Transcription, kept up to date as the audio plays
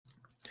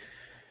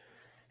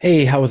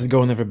Hey, how's it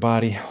going,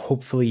 everybody?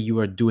 Hopefully, you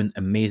are doing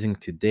amazing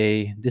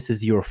today. This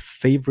is your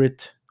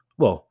favorite,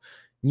 well,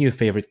 new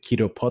favorite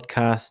keto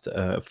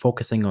podcast,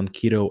 focusing on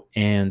keto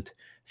and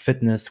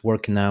fitness,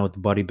 working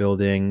out,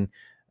 bodybuilding,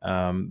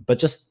 but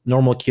just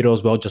normal keto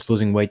as well, just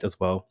losing weight as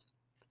well.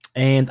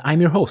 And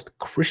I'm your host,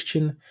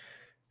 Christian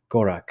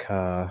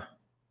Gorak.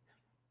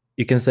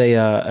 You can say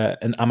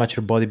an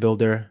amateur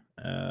bodybuilder,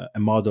 a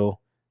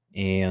model,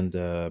 and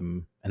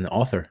an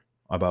author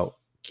about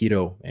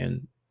keto,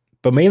 and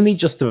but mainly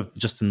just a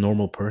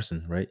normal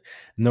person, right?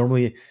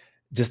 Normally,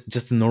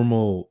 just a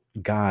normal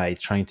guy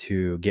trying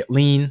to get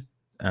lean,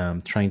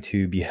 trying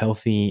to be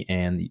healthy,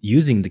 and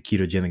using the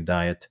ketogenic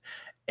diet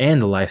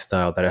and the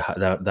lifestyle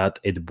that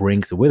it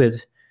brings with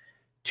it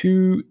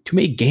to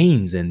make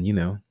gains and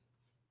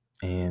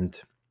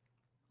and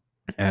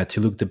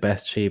to look the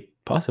best shape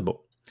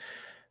possible.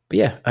 But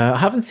yeah, I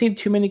haven't seen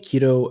too many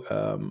keto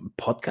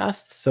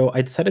podcasts, so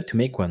I decided to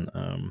make one.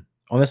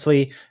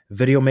 Honestly,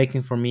 video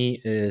making for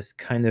me is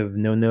kind of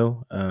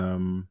no.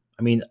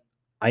 I mean,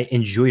 I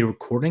enjoy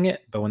recording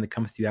it, but when it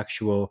comes to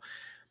actual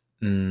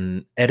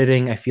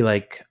editing, I feel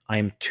like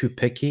I'm too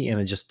picky and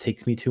it just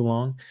takes me too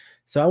long.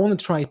 So I want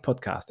to try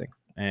podcasting,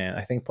 and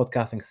I think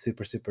podcasting is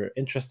super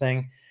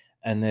interesting,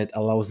 and it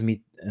allows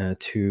me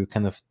to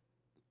kind of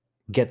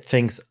get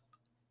things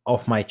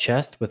off my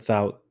chest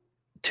without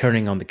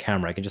turning on the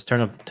camera. I can just turn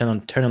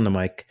on the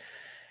mic,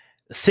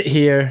 sit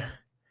here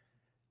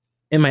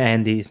in my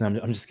Andes. No,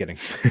 I'm just kidding.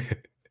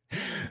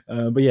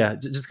 But yeah,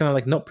 just kind of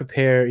like not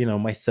prepare,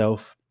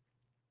 myself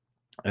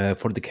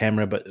for the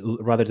camera, but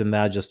rather than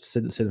that, just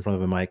sit in front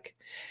of a mic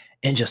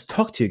and just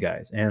talk to you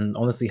guys, and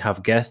honestly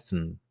have guests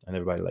and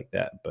everybody like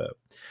that. But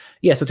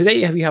yeah, so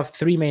today we have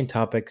three main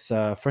topics.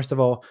 First of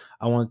all,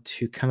 I want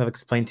to kind of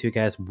explain to you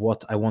guys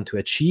what I want to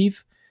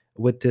achieve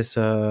with this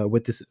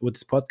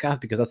podcast,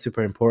 because that's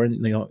super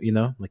important.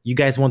 Like, you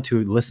guys want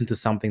to listen to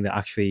something that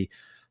actually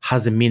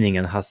has a meaning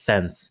and has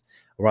sense,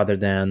 rather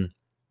than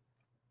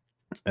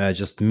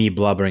just me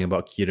blubbering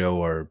about keto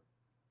or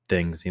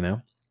things.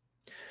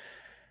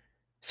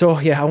 So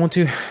yeah, I want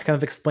to kind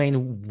of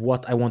explain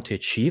what I want to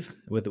achieve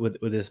with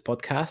this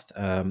podcast.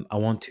 I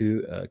want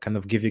to kind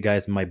of give you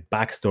guys my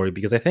backstory,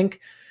 because I think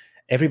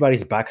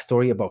everybody's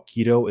backstory about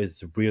keto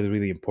is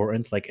really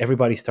important. Like,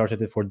 everybody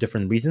started it for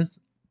different reasons,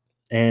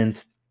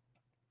 and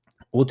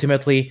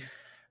ultimately,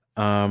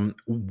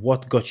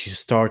 what got you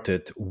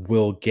started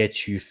will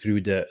get you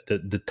through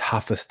the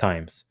toughest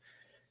times.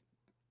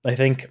 I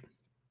think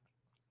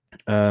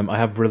I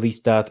have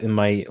released that in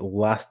my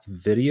last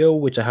video,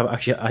 which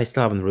I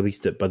still haven't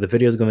released it, but the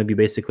video is going to be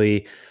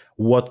basically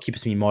what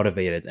keeps me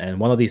motivated. And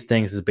one of these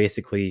things is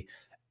basically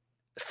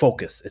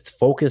focus. It's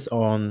focus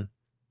on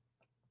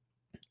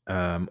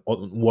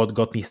what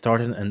got me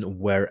started and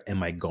where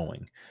am I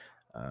going.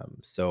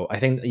 So I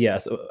think, yeah,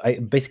 so I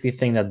basically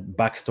think that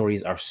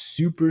backstories are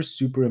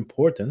super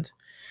important.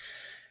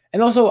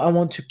 And also, I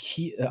want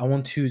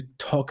to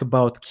talk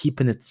about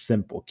keeping it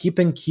simple,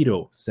 keeping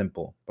keto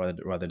simple,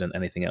 rather than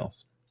anything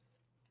else.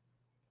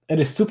 It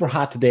is super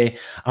hot today.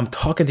 I'm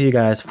talking to you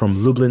guys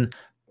from Lublin,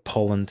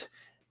 Poland.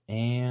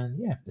 And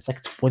yeah, it's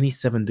like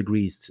 27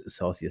 degrees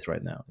Celsius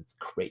right now. It's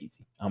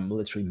crazy. I'm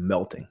literally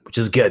melting, which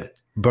is good.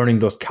 Burning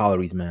those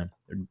calories, man,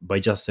 by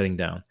just sitting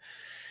down.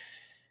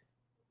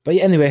 But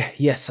yeah, anyway,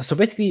 yes. So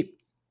basically,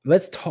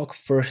 let's talk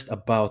first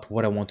about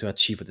what I want to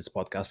achieve with this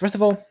podcast. First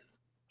of all,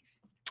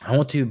 I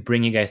want to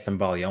bring you guys some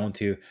value. I want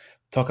to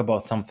talk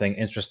about something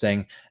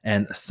interesting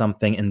and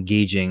something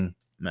engaging,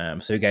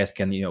 so you guys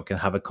can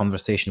have a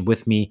conversation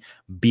with me,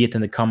 be it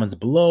in the comments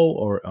below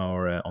or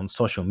on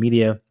social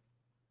media.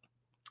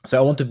 So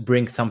I want to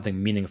bring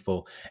something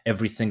meaningful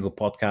every single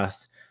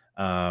podcast.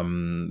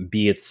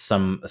 Be it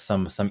some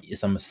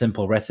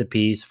simple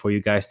recipes for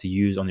you guys to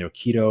use on your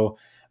keto,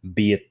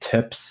 be it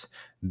tips,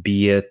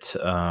 be it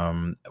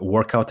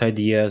workout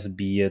ideas,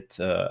 be it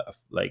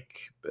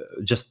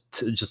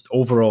just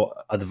overall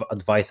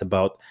advice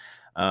about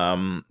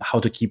how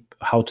to keep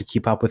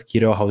up with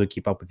keto, how to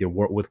keep up with your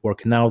with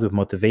working out, with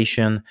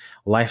motivation,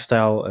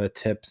 lifestyle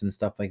tips and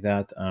stuff like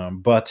that.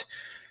 But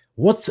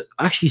what's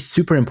actually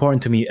super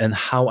important to me, and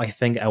how I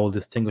think I will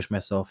distinguish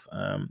myself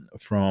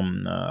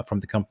from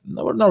the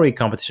not really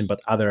competition,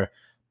 but other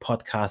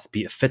podcasts,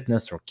 be it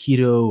fitness or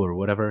keto or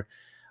whatever.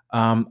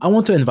 I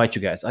want to invite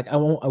you guys. Like, I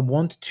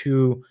want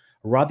to,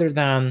 rather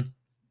than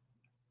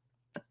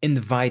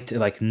invite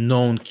like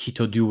known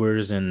keto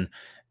doers and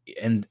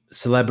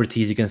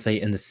celebrities, you can say,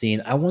 in the scene,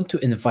 I want to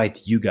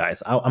invite you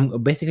guys.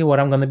 I'm basically,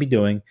 what I'm going to be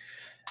doing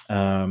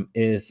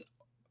is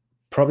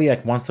probably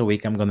like once a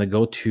week, I'm going to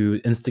go to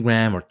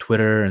Instagram or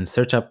Twitter and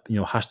search up,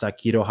 hashtag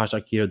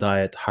keto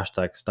diet,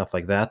 hashtag stuff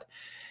like that.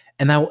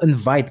 And I'll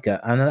invite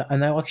guys,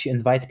 and I'll actually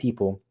invite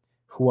people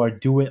who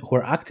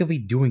are actively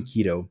doing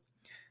keto,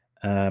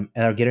 and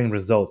are getting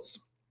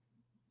results.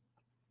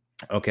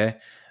 Okay.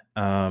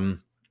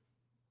 Um,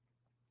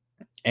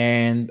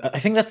 and I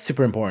think that's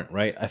super important,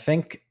 right? I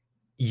think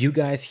you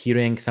guys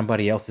hearing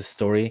somebody else's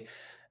story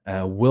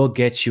will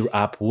get you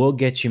up, will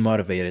get you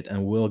motivated,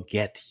 and will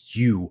get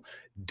you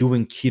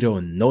doing keto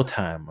in no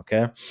time.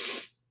 Okay.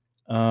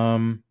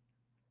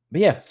 But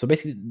yeah, so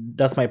basically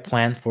that's my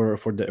plan for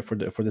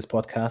this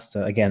podcast.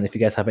 Again, if you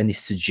guys have any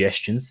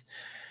suggestions,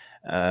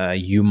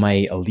 you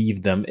might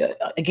leave them.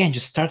 Again,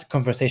 just start a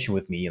conversation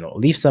with me.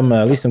 Leave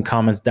some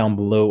comments down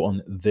below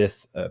on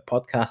this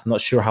podcast. I'm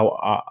not sure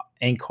how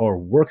Anchor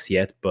works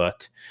yet,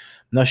 but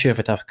I'm not sure if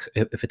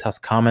it has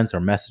comments or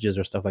messages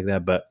or stuff like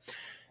that. But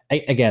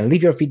again,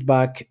 leave your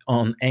feedback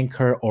on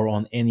Anchor or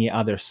on any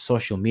other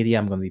social media.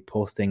 I'm going to be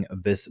posting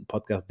this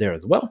podcast there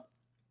as well.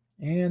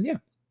 And yeah,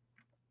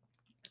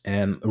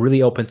 and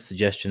really open to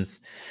suggestions.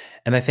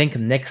 And I think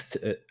next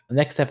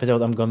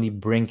episode I'm gonna be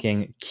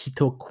bringing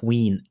Keto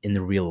Queen in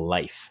real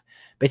life.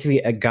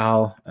 Basically, a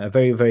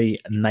very very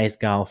nice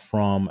gal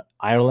from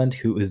Ireland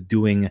who is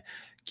doing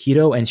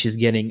keto, and she's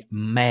getting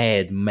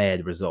mad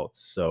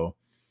results. So,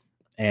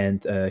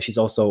 and she's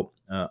also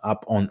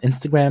up on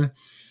Instagram.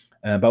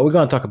 But we're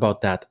gonna talk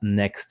about that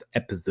next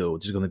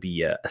episode. There's gonna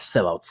be a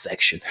sellout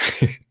section.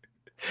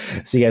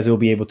 So you guys will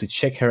be able to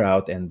check her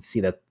out and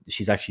see that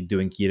she's actually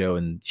doing keto,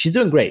 and she's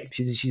doing great.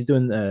 She's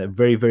doing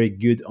very very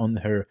good on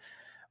her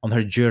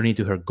journey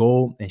to her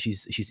goal, and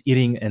she's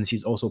eating, and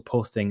she's also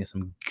posting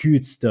some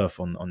good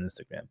stuff on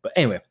Instagram. But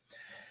anyway,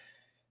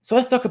 so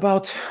let's talk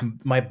about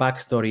my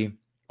backstory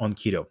on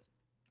keto.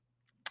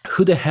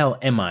 Who the hell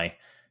am I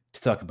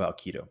to talk about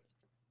keto?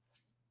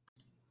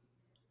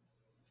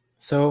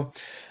 So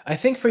I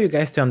think for you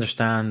guys to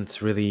understand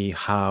really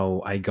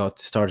how I got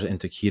started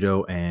into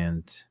keto,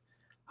 and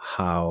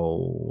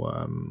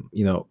how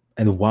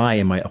and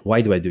why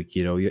do I do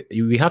keto,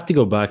 we have to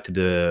go back to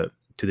the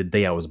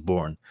day I was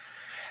born.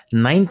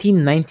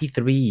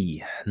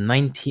 1993,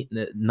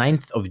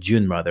 9th of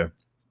June rather.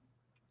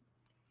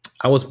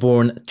 I was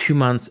born 2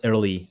 months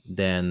early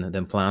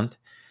than planned,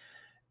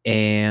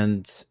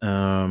 and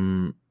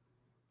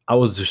I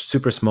was just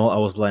super small. I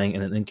was lying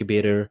in an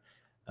incubator.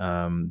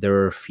 They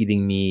were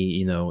feeding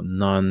me,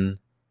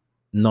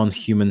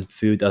 non-human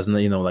food, as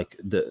like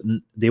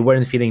they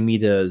weren't feeding me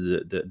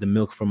the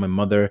milk from my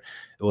mother.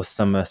 It was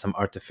some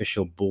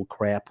artificial bull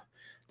crap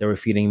they were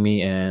feeding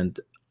me, and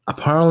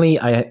apparently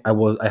I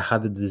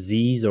had a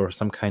disease or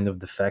some kind of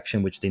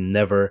defection which they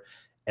never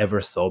ever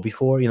saw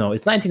before. It's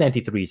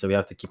 1993, so we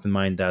have to keep in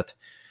mind that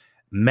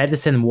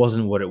medicine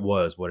wasn't what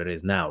it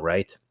is now,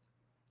 right?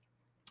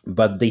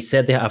 But they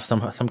said they have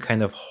some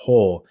kind of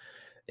hole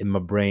in my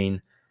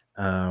brain,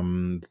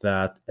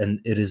 that,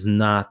 and it is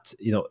not,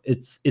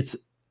 it's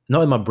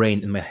not in my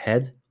brain, in my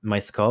head, my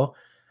skull,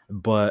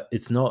 but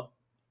it's not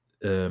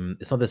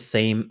the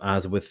same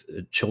as with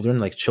children.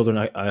 Like children,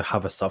 I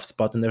have a soft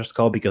spot in their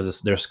skull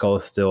because their skull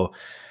is still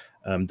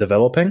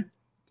developing,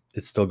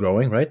 it's still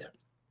growing, right?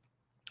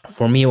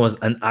 For me, it was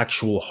an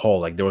actual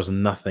hole, like there was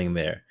nothing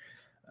there,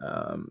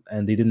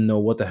 and they didn't know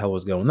what the hell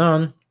was going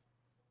on.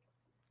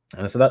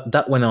 And so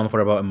that went on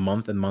for about a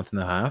month and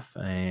a half,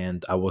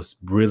 and I was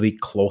really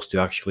close to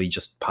actually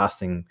just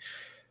passing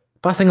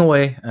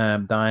away,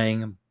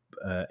 dying.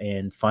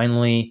 And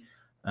finally,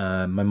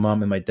 my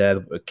mom and my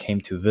dad came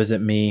to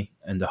visit me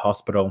in the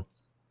hospital,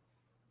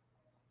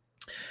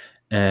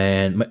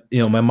 and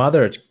my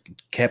mother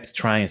kept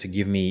trying to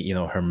give me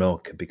her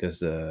milk,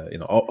 because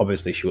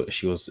obviously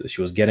she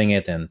was getting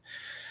it,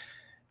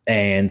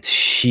 and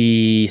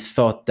she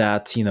thought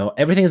that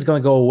everything is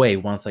going to go away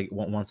once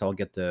I'll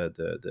get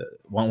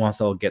once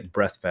I'll get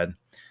breastfed.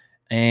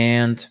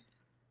 And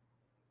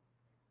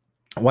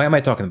why am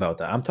I talking about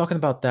that? I'm talking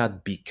about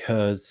that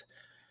because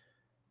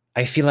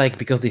I feel like,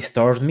 because they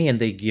starved me and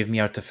they give me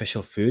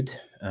artificial food,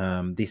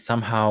 they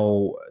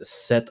somehow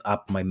set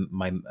up my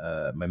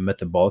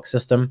metabolic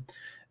system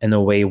in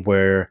a way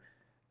where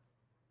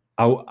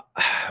I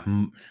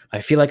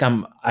I feel like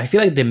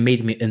they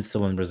made me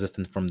insulin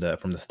resistant from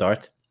the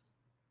start.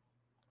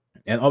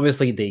 And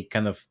obviously they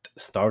kind of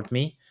starved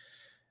me.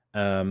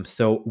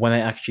 So when I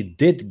actually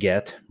did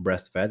get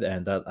breastfed,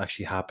 and that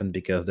actually happened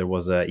because there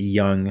was a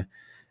young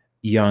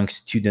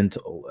student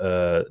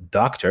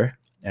doctor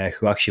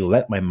who actually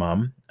let my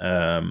mom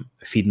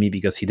feed me,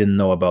 because he didn't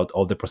know about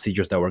all the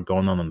procedures that were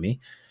going on me.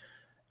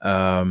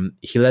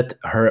 He let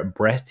her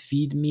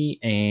breastfeed me,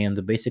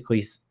 and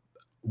basically,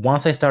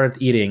 once I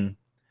started eating,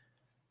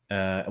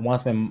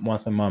 once my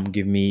mom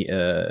gave me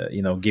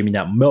gave me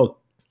that milk,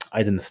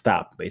 I didn't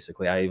stop.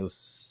 Basically, I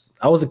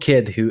was a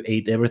kid who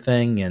ate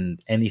everything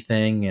and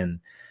anything, and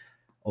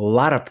a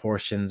lot of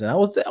portions. And I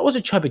was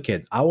a chubby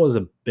kid. I was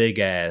a big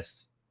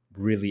ass.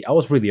 I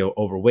was really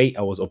overweight.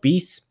 I was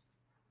obese.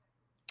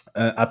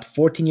 At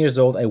 14 years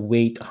old, I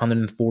weighed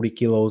 140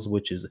 kilos,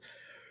 which is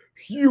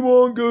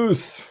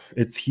humongous.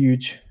 It's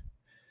huge.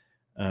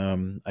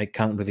 I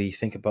can't really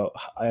think about.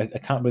 I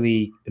can't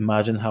really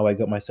imagine how I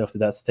got myself to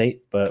that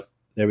state, but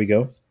there we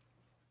go.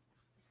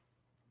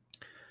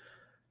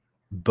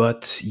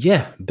 But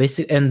yeah,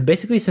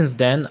 basically since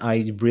then,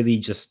 I really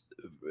just,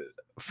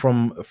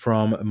 from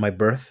my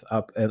birth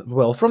up,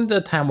 well, from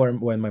the time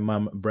when my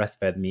mom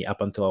breastfed me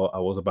up until I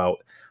was about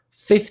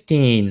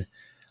 15,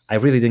 I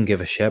really didn't give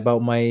a shit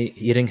about my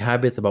eating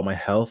habits, about my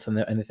health and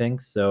anything.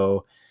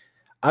 So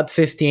at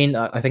 15,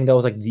 I think that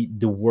was like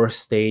the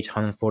worst stage,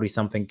 140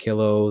 something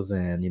kilos.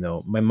 And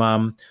my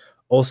mom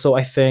Also,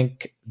 I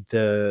think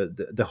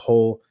the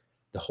whole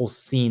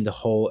scene, the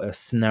whole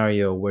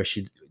scenario where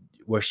she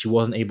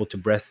wasn't able to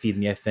breastfeed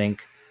me, I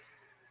think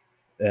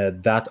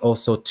that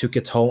also took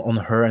a toll on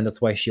her, and that's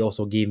why she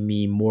also gave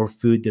me more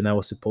food than I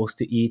was supposed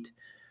to eat.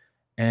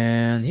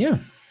 And yeah,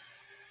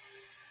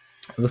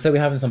 it looks like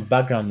we're having some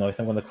background noise.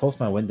 I'm going to close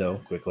my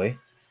window quickly.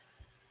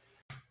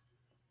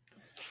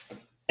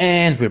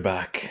 And we're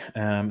back.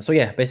 So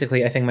yeah,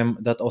 basically, I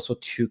think that also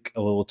took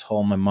a little toll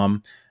on my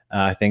mom.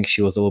 I think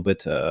she was a little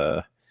bit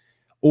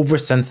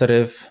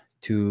oversensitive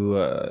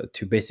to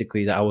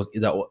basically that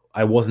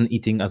I wasn't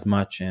eating as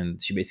much,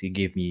 and she basically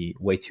gave me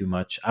way too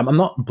much. I'm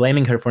not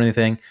blaming her for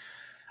anything.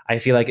 I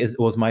feel like it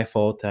was my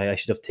fault. I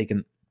should have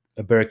taken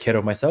a better care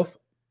of myself.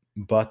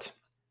 But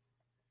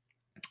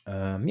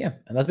yeah,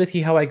 and that's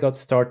basically how I got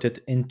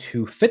started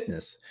into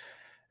fitness.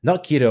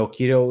 Not keto.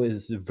 Keto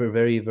is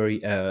very, very.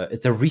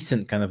 It's a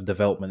recent kind of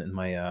development in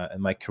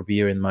my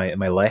career, in my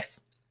life.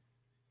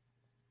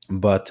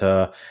 But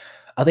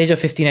at the age of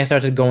 15, I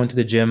started going to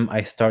the gym.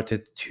 I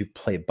started to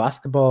play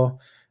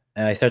basketball.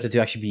 And I started to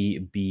actually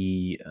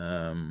be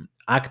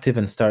active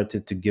and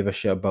started to give a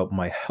shit about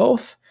my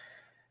health.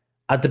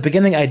 At the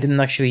beginning, I didn't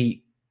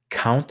actually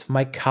count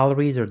my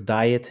calories or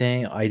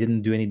dieting. I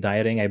didn't do any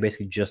dieting. I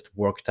basically just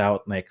worked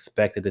out and I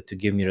expected it to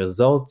give me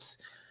results.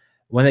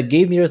 When it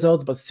gave me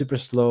results, but super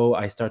slow,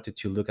 I started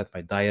to look at my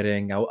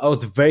dieting. I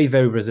was very,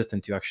 very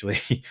resistant to actually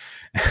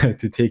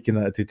to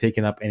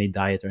taking up any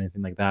diet or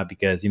anything like that,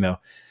 because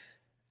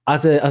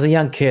as a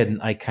young kid,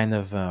 I kind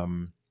of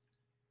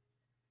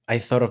I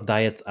thought of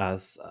diets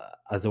as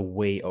a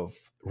way of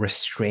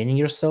restraining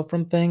yourself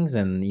from things,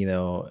 and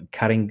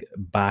cutting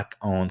back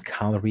on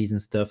calories and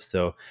stuff.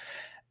 So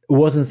it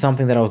wasn't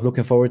something that I was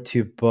looking forward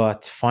to.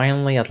 But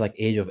finally, at like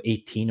age of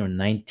 18 or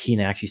 19,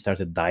 I actually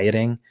started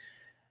dieting.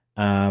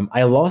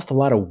 I lost a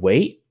lot of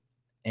weight,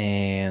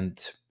 and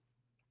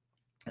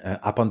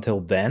up until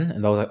then,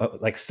 and that was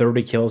like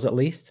 30 kilos at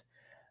least,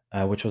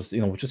 which was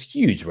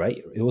huge,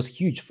 right? It was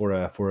huge for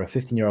a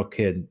 15-year-old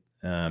kid,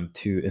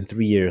 to in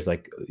 3 years,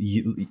 like,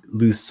 you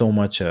lose so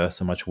much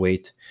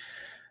weight.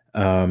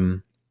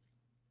 Um,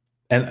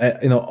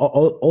 and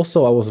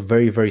also I was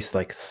very, very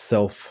like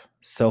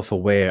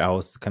self-aware. I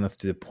was kind of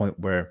to the point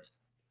where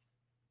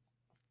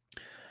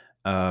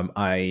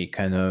I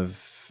kind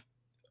of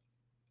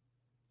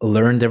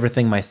learned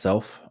everything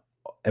myself,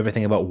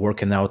 everything about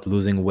working out,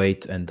 losing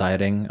weight, and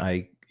dieting.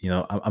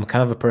 I'm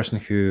kind of a person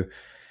who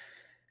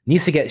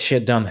needs to get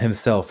shit done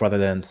himself rather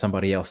than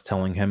somebody else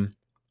telling him.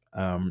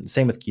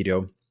 Same with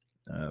keto.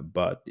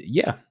 But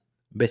yeah,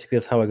 basically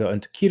that's how I got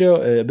into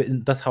keto.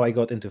 But that's how I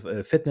got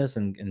into fitness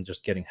and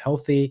just getting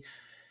healthy.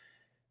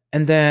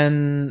 And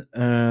then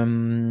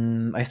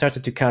I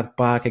started to cut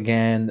back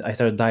again. I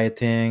started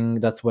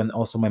dieting. That's when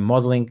also my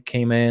modeling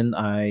came in.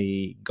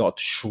 I got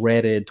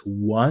shredded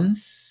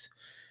once,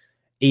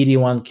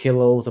 81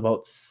 kilos,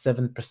 about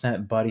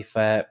 7% body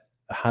fat.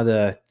 I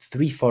had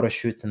 3 photo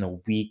shoots in a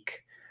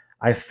week.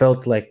 I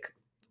felt like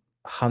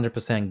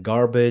 100%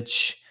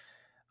 garbage.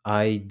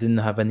 I didn't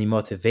have any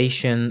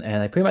motivation,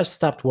 and I pretty much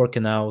stopped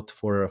working out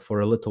for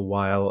a little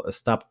while. I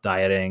stopped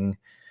dieting.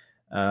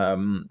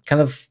 Kind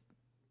of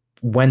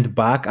went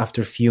back after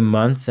a few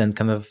months and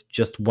kind of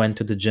just went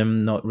to the gym,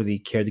 not really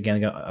cared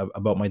again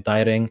about my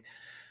dieting.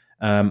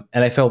 And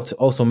I felt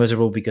also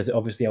miserable because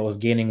obviously I was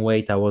gaining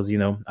weight. I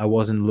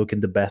wasn't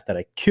looking the best that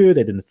I could.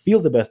 I didn't feel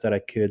the best that I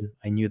could.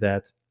 I knew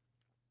that.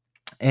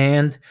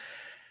 And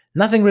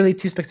nothing really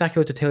too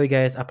spectacular to tell you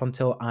guys up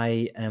until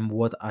I am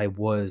what I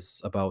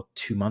was about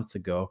 2 months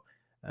ago.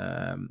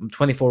 I'm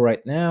 24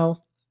 right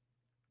now.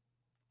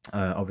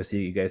 Obviously,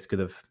 you guys could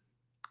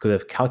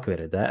have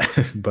calculated that,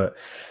 but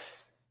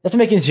just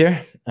making sure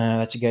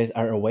that you guys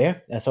are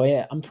aware. So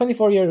yeah, I'm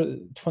 24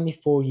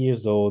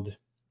 years old,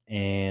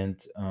 and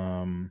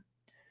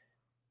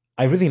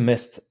I really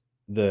missed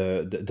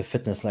the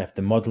fitness life,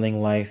 the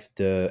modeling life,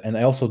 and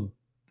I also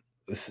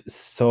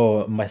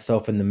saw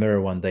myself in the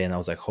mirror one day, and I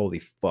was like, holy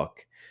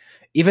fuck.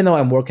 Even though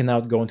I'm working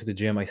out, going to the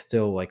gym, I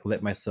still like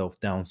let myself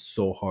down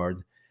so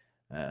hard,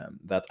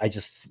 that I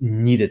just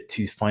needed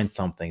to find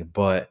something.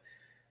 But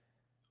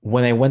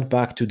when I went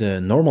back to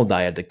the normal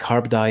diet, the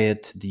carb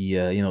diet,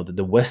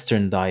 the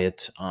Western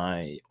diet,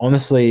 I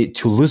honestly,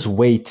 to lose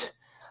weight,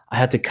 I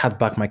had to cut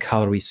back my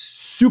calories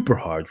super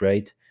hard,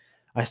 right?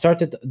 I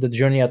started the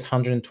journey at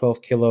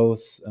 112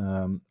 kilos.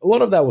 A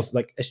lot of that was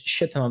like a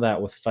shit ton of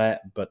that was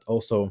fat, but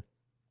also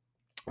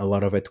a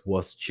lot of it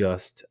was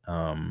just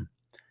a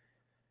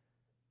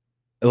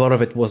lot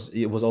of it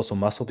was also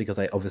muscle, because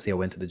I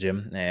went to the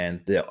gym, and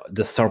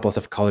the surplus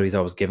of calories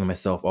I was giving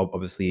myself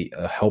obviously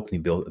helped me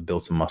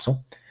build some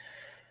muscle.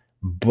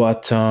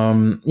 But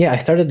yeah, I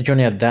started the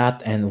journey at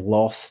that and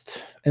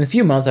lost in a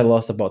few months. I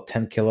lost about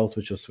 10 kilos,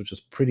 which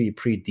was pretty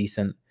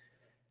decent.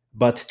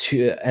 But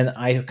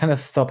I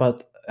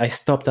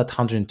stopped at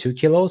 102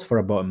 kilos for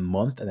about a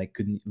month, and I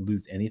couldn't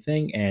lose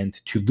anything. And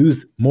to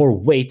lose more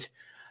weight,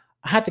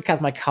 I had to cut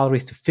my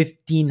calories to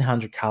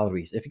 1,500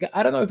 calories.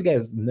 I don't know if you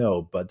guys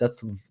know, but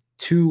that's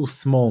 2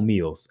 small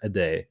meals a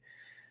day.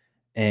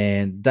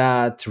 and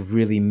that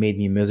really made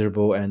me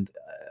miserable. And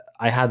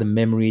I had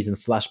memories and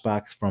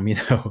flashbacks from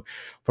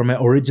from my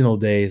original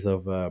days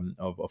of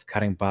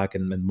cutting back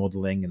and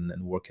modeling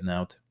and working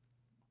out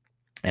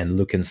and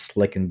looking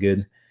slick and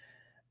good.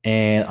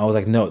 And I was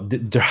like, no,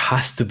 there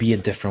has to be a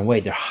different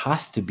way. There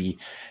has to be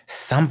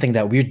something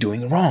that we're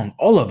doing wrong,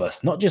 all of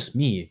us, not just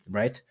me,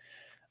 right?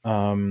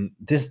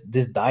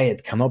 This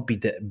diet cannot be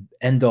the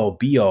end all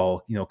be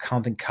all,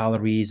 counting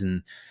calories,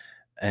 and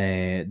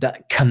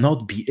that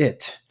cannot be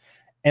it.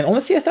 And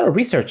honestly, I started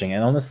researching,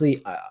 and honestly,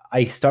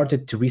 I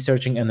started to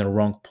researching in the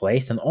wrong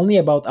place. And only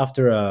about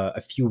after a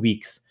few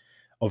weeks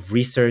of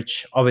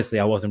research, obviously,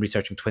 I wasn't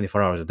researching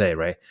 24 hours a day,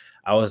 right?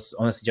 I was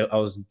honestly, I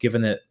was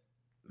given it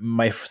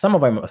some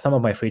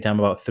of my free time,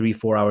 about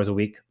 3-4 hours a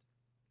week.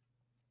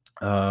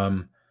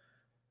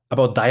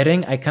 About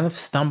dieting, I kind of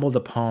stumbled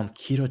upon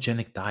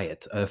ketogenic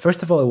diet.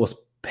 First of all, it was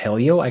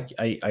paleo.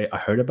 I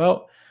heard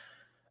about.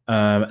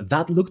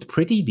 That looked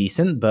pretty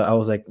decent, but I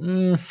was like,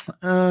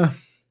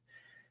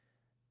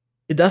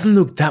 it doesn't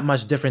look that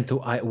much different to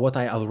what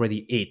I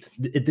already ate.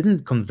 It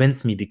didn't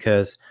convince me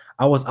because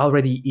I was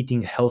already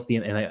eating healthy,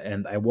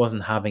 and I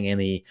wasn't having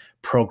any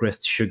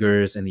progressed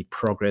sugars, any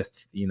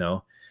progressed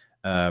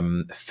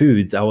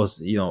foods. I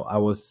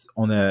was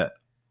on a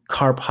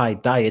carb high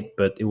diet,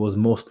 but it was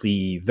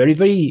mostly very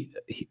very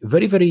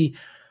very very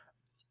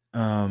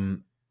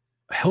um,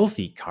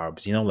 healthy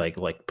carbs.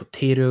 Like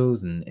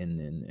potatoes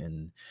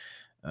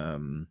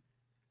um,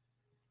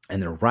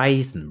 and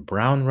rice and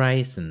brown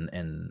rice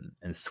and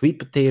sweet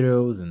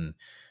potatoes and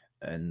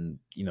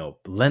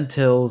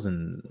lentils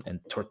and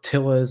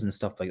tortillas and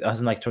stuff like that.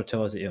 As in, like,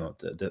 tortillas,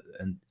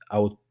 and I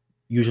would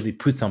usually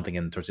put something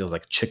in tortillas,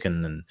 like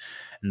chicken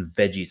and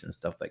veggies and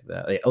stuff like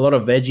that. Like, a lot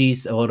of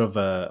veggies, a lot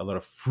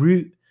of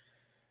fruit.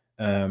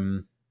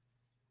 Um,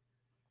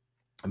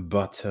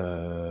 but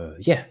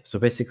yeah, so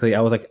basically,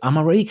 I was like, I'm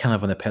already kind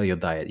of on a paleo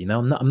diet.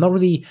 I'm not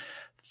really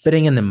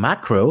fitting in the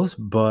macros,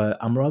 but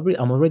I'm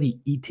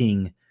already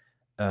eating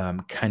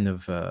kind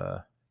of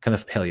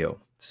paleo.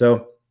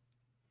 So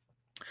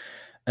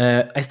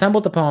I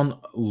stumbled upon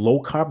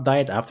low carb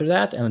diet after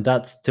that, and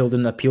that still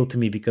didn't appeal to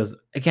me because,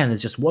 again, it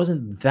just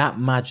wasn't that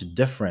much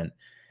different.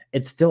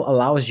 It still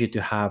allows you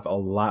to have a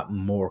lot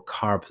more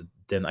carbs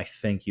than I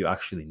think you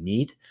actually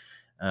need.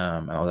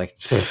 And I was like,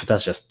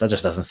 that just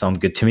doesn't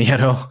sound good to me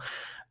at all.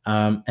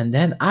 And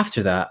then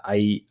after that,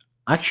 I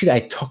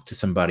talked to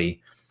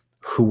somebody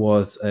who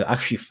was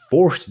actually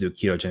forced to do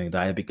ketogenic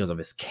diet because of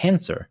his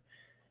cancer.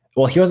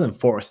 Well, he wasn't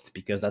forced,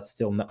 because that's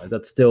still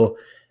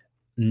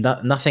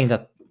nothing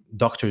that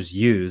doctors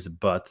use,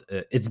 but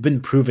it's been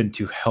proven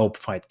to help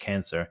fight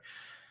cancer.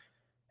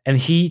 And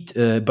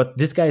but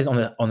this guy is on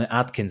the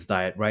Atkins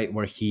diet, right,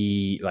 where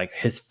he, like,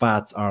 his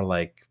fats are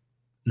like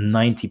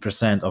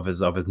 90% of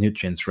his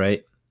nutrients,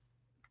 right?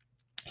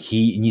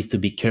 He needs to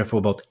be careful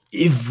about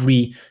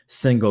every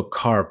single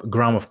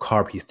gram of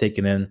carb he's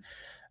taking in,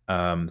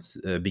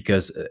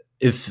 because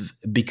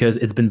because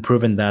it's been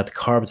proven that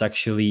carbs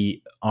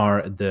actually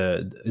are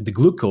the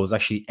glucose,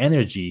 actually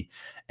energy,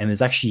 and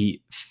it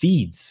actually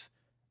feeds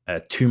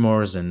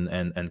tumors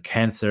and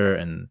cancer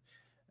and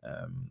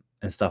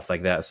stuff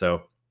like that.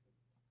 So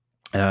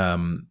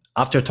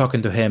after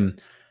talking to him,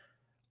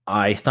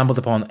 I stumbled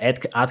upon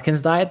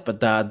Atkins diet,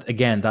 but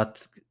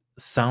that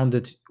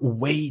sounded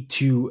way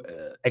too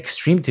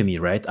extreme to me,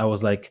 right? I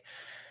was like,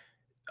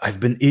 I've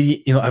been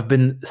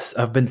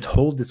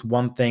told this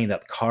one thing,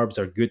 that carbs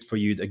are good for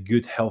you. A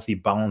good healthy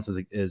balance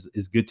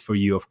is good for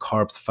you, of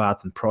carbs,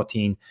 fats, and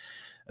protein.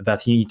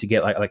 That you need to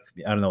get like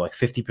I don't know, like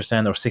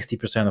 50% or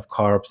 60% of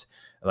carbs,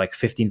 like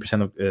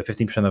 15%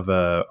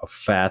 of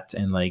fat,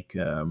 and like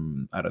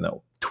I don't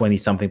know, 20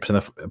 something percent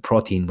of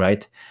protein,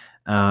 right?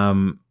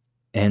 Um,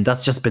 and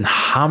that's just been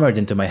hammered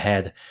into my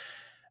head.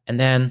 And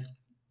then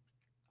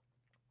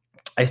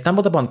I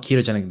stumbled upon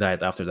ketogenic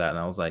diet after that, and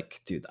I was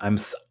like, dude, I'm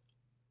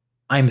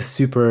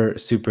super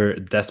super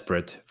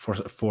desperate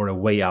for a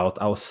way out.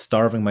 I was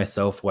starving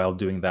myself while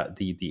doing that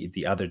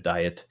the other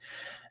diet,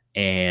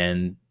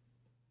 and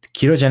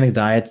ketogenic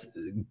diet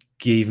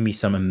gave me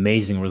some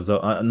amazing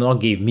results. Not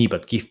gave me,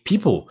 but gave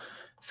people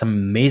some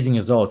amazing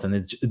results, and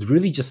it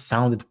really just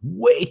sounded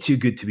way too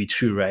good to be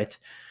true, right?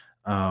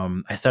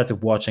 I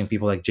started watching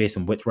people like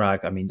Jason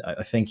Whitlock. I mean,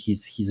 I think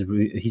he's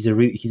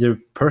a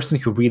person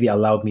who really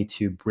allowed me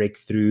to break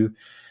through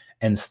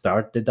and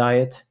start the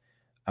diet.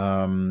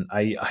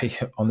 I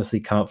honestly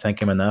cannot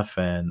thank him enough,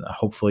 and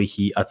hopefully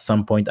he, at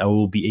some point, I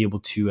will be able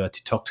to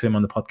talk to him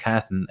on the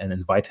podcast and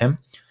invite him.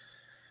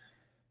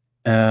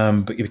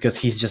 Because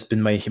he's just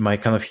been my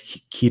kind of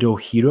keto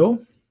hero,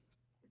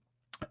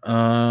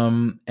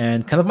 and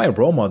kind of my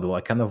role model.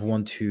 I kind of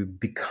want to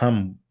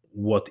become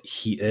what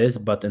he is,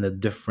 but in a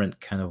different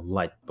kind of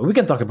light. But we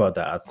can talk about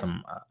that at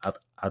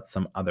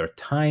some other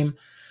time.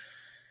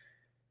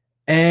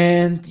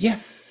 And yeah,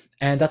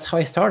 and that's how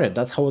I started.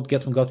 That's how it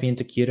got me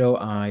into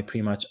keto. I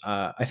pretty much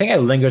I think I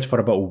lingered for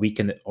about a week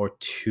or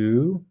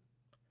two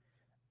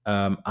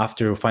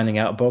after finding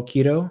out about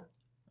keto.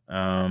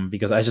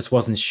 because I just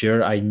wasn't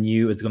sure. I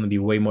knew it's going to be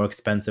way more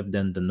expensive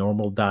than the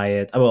normal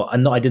diet. Well,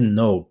 I didn't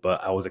know,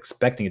 but I was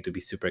expecting it to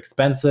be super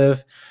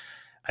expensive.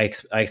 I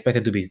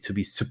expected to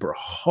be super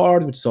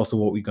hard, which is also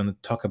what we're going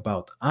to talk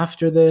about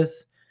after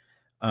this.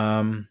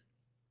 But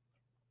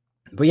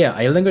yeah,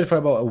 I lingered for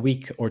about a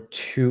week or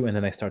two, and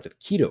then I started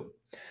keto.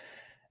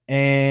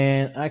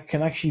 And I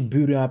can actually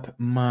boot up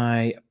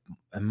my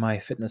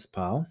fitness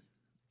pal,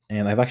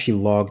 and I've actually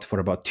logged for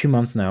about 2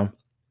 months now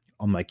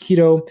on my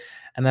keto,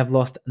 and I've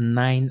lost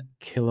 9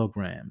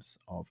 kilograms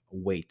of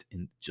weight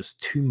in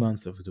just 2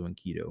 months of doing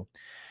keto.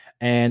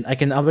 And I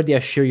can already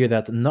assure you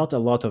that not a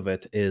lot of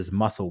it is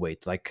muscle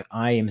weight. Like,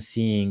 I am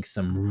seeing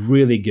some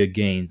really good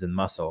gains in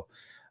muscle,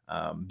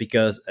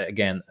 because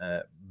again,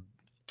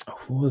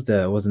 what was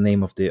the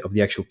name of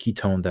the actual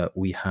ketone that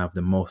we have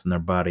the most in our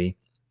body?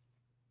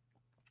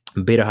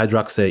 Beta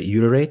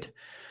hydroxyurate.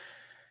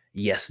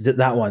 Yes,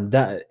 that one.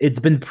 That it's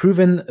been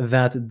proven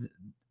that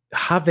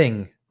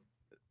having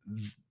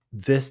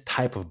this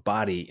type of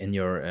body in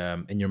your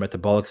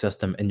metabolic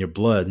system, in your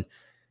blood,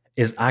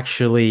 is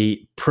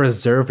actually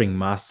preserving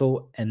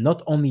muscle, and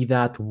not only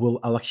that, will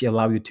actually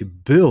allow you to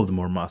build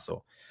more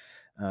muscle.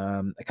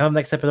 Kind of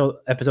next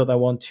episode, I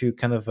want to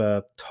kind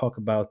of talk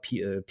about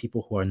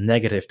people who are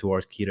negative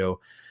towards keto,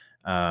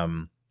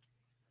 and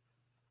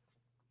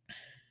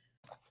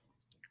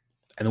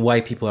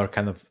why people are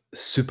kind of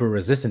super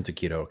resistant to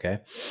keto. Okay,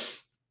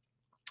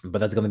 but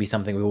that's going to be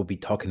something we will be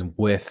talking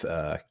with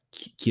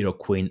Keto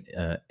Queen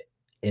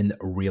in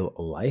real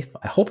life.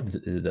 I hope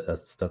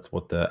that's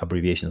what the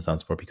abbreviation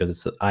stands for, because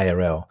it's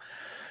IRL,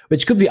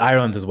 which could be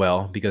Ireland as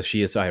well, because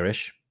she is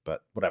Irish.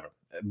 But whatever.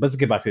 Let's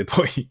get back to the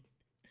point.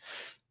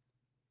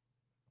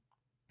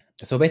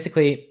 So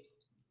basically,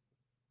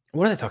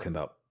 what are they talking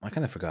about? I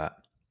kind of forgot.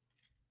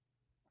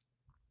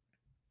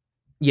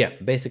 Yeah,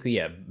 basically,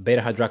 yeah.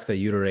 Beta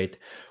hydroxyurate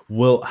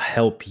will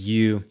help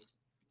you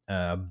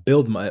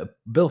build,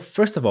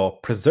 first of all,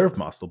 preserve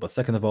muscle, but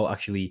second of all,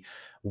 actually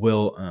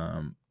will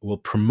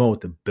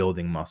promote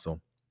building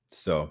muscle.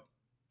 So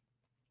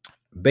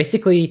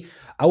basically,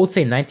 I would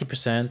say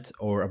 90%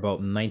 or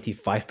about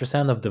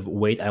 95% of the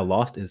weight I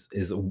lost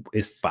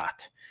is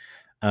fat.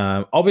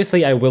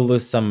 Obviously, I will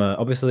lose some.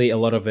 Obviously, a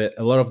lot of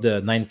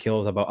the 9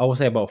 kilos, about, I would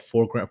say about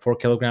 4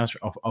 kilograms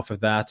off of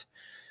that,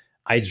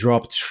 I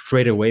dropped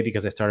straight away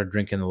because I started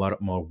drinking a lot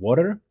more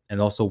water.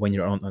 And also, when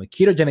you're on a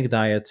ketogenic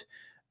diet,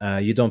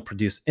 you don't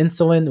produce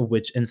insulin,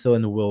 which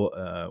insulin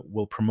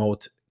will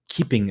promote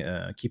keeping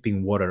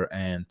water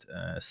and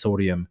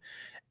sodium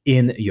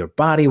in your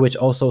body, which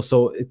also,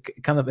 so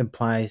it kind of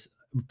implies,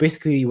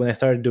 basically, when I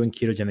started doing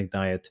ketogenic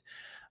diet,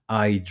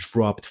 I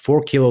dropped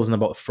 4 kilos in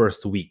about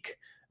first week,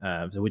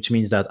 which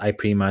means that I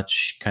pretty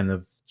much kind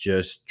of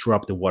just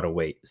dropped the water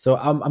weight. So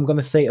I'm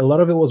gonna say a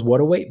lot of it was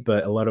water weight,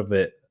 but a lot of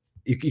it,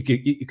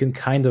 you can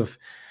kind of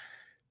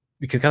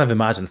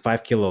imagine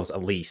 5 kilos,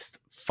 at least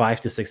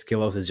 5 to 6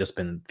 kilos, has just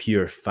been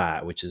pure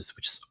fat, which is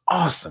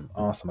awesome.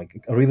 Like,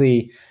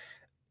 really,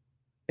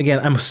 again,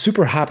 I'm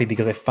super happy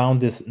because I found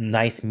this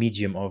nice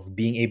medium of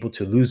being able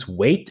to lose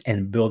weight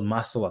and build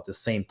muscle at the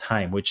same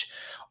time, which,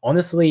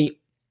 honestly,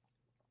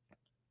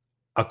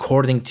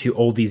 according to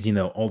all these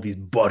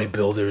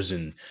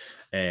bodybuilders,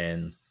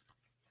 and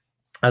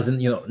as in,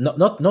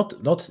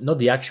 not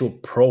the actual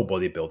pro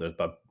bodybuilders,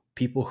 but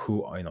people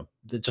who are,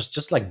 they're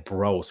just like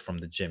bros from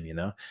the gym,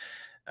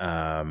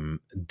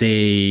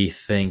 they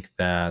think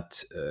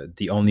that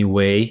the only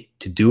way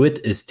to do it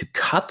is to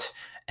cut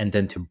and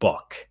then to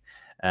bulk,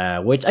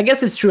 which I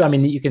guess is true. I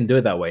mean, you can do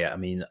it that way. I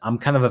mean, I'm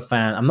kind of a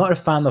fan. I'm not a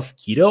fan of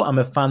keto. I'm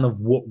a fan of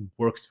what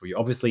works for you.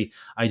 Obviously,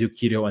 I do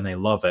keto and I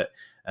love it,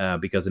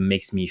 because it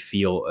makes me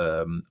feel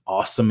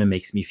awesome. It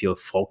makes me feel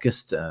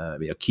focused.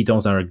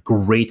 Ketones are a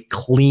great,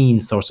 clean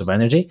source of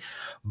energy.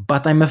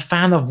 But I'm a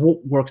fan of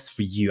what works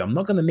for you. I'm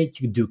not going to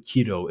make you do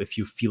keto if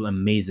you feel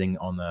amazing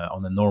on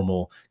a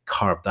normal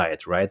carb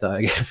diet, right?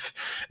 It's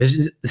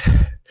just,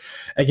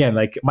 again,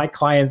 like, my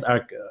clients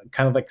are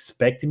kind of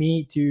expect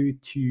me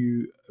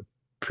to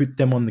put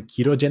them on the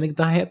ketogenic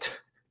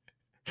diet.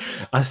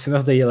 As soon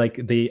as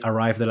they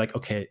arrive, they're like,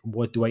 okay,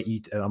 what do I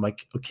eat? And I'm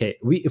like, okay,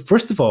 we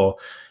first of all,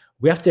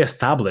 we have to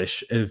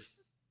establish if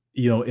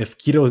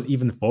keto is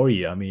even for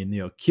you. I mean,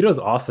 keto is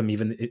awesome,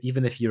 even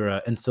if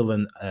you're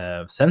insulin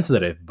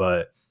sensitive,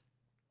 but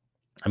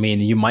I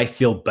mean, you might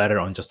feel better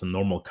on just a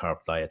normal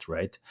carb diet,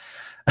 right?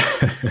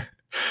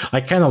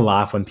 I kind of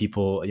laugh when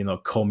people,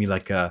 call me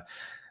like a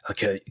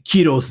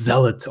keto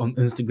zealot on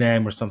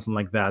Instagram or something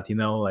like that.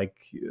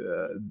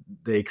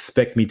 They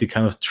expect me to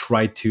kind of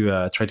try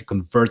to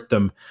convert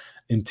them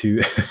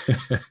into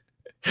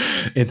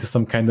into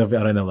some kind of,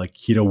 I don't know, like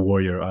keto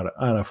warrior. I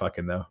don't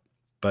fucking know.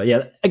 But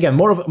yeah, again,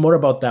 more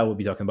about that we'll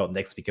be talking about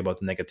next week, about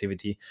the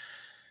negativity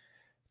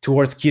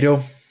towards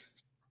keto.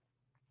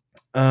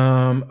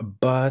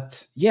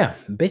 But yeah,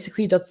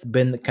 basically that's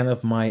been kind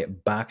of my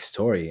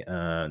backstory,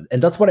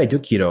 and that's what I do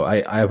keto.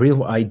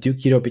 I do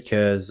keto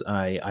because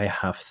I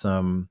have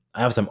some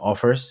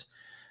offers.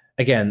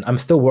 again, I'm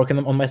still working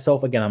on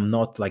myself. Again, I'm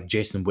not like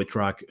Jason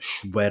Whitrock,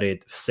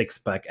 shredded,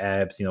 6-pack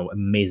abs,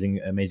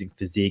 amazing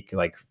physique,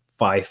 like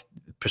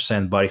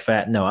 5% body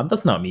fat. No,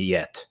 that's not me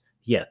yet.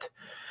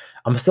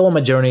 I'm still on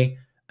my journey,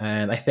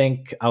 and I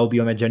think I'll be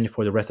on my journey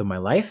for the rest of my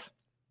life.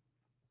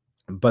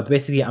 But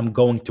basically, I'm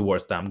going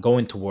towards that. I'm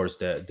going towards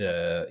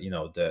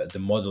the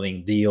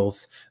modeling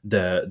deals,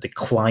 the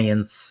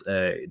clients,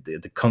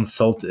 the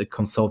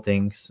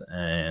consultings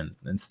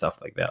and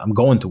stuff like that. I'm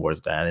going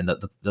towards that, and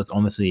that's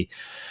honestly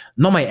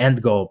not my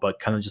end goal, but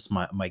kind of just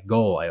my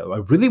goal. I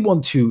really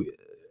want to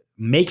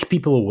make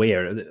people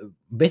aware.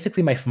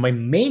 Basically, my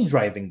main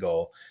driving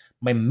goal,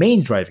 my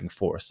main driving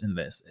force in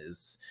this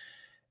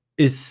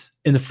is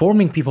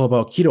informing people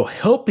about keto,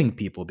 helping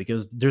people,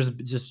 because there's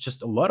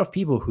just a lot of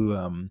people who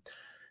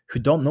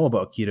don't know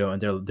about keto,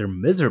 and they're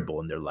miserable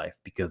in their life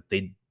because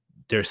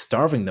they're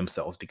starving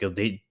themselves because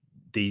they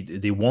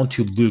want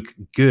to look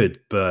good,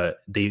 but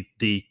they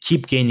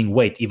keep gaining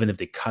weight even if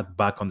they cut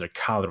back on their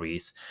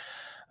calories.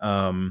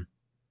 I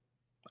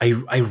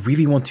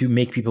really want to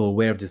make people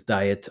aware of this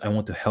diet. I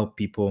want to help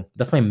people.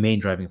 That's my main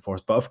driving force.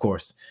 But of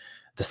course,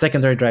 the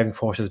secondary driving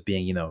forces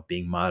being,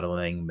 being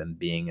modeling and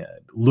being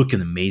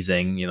looking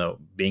amazing,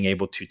 being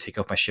able to take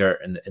off my shirt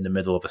in the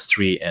middle of a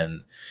street,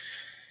 and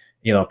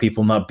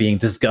people not being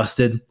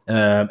disgusted,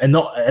 but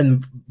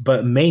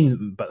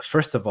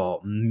first of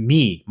all,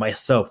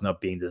 myself not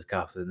being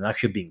disgusted and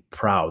actually being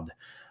proud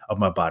of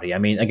my body. I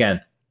mean, again,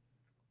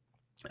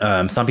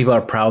 some people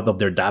are proud of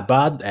their dad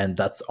bod, and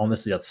that's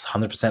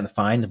 100%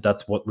 fine. If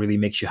that's what really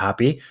makes you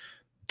happy,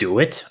 do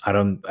it. I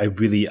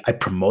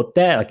promote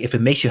that. Like, if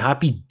it makes you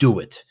happy, do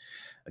it.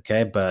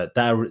 Okay. But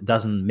that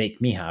doesn't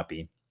make me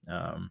happy.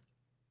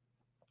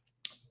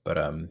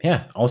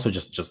 Yeah, also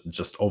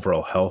just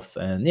overall health.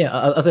 And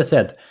yeah, as I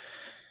said,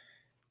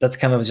 that's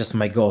kind of just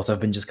my goals. I've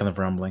been just kind of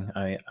rambling,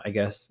 I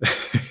guess.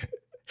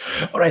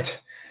 All right.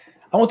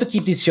 I want to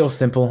keep these shows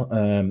simple,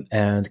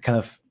 and kind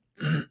of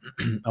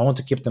I want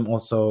to keep them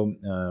also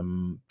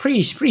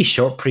pretty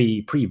short,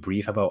 pretty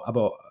brief, about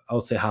I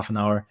would say half an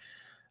hour.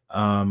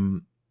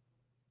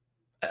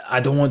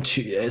 I don't want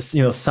to,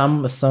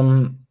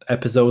 some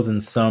episodes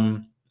and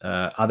some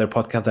other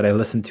podcasts that I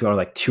listen to are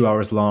like 2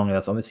 hours long, and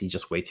that's honestly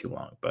just way too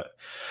long. But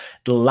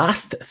the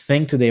last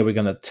thing today we're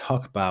going to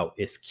talk about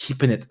is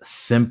keeping it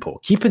simple,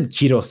 keeping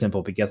keto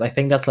simple, because I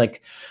think that's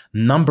like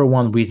number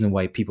one reason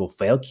why people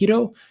fail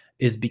keto,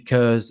 is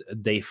because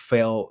they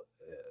fail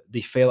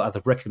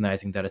at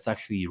recognizing that it's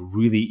actually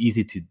really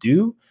easy to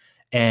do,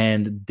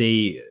 and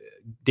they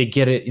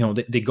get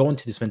it, they go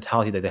into this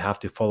mentality that they have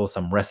to follow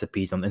some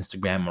recipes on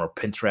Instagram or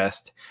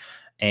Pinterest,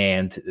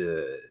 and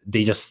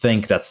they just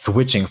think that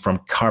switching from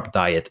carb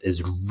diet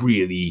is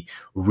really,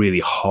 really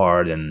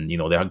hard, and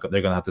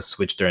they're gonna have to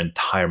switch their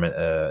entire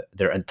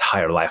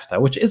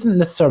lifestyle, which isn't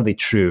necessarily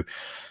true.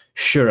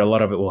 Sure, a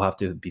lot of it will have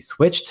to be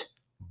switched,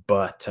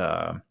 but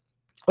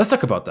let's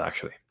talk about that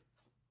actually.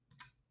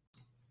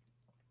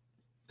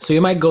 So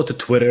you might go to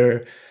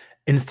Twitter,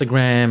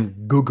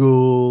 Instagram,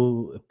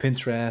 Google,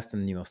 Pinterest,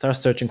 and start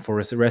searching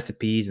for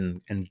recipes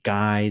and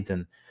guides.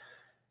 And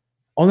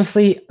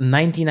honestly,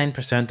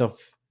 99% of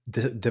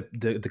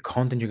the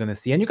content you're gonna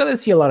see, and you're gonna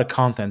see a lot of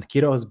content.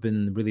 Keto has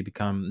been really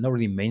become not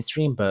really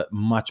mainstream, but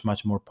much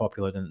more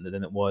popular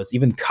than it was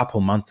even a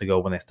couple months ago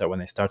when I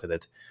started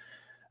it.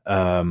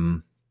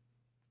 And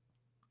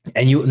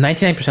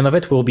 99% of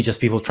it will be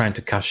just people trying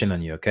to cash in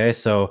on you. Okay,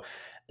 so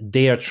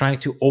they are trying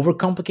to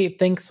overcomplicate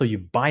things, so you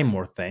buy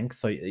more things,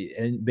 so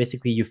and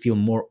basically you feel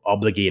more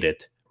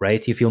obligated,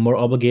 right? You feel more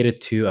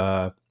obligated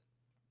to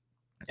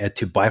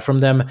buy from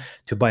them,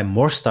 to buy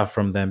more stuff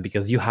from them,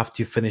 because you have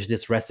to finish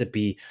this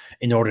recipe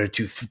in order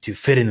to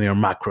fit in your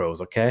macros.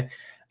 Okay.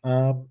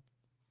 I'm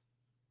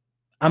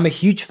a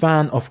huge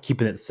fan of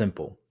keeping it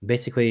simple.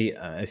 Basically,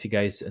 if you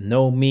guys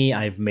know me,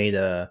 I've made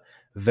a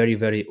very,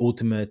 very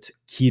ultimate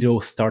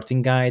keto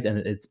starting guide, and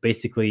it's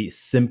basically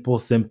simple.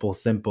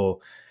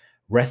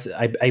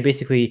 I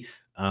basically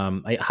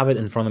I have it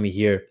in front of me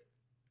here,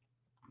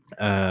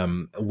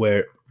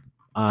 where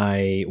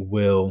I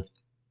will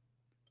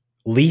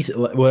list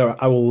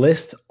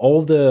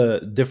all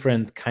the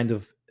different kind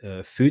of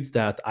foods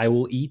that I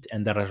will eat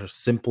and that are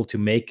simple to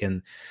make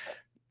and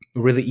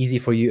really easy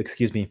for you.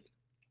 Excuse me.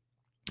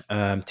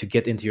 To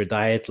get into your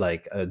diet,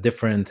 like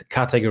different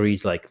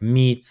categories like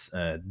meats,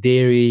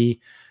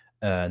 dairy,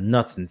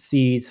 nuts and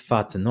seeds,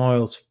 fats and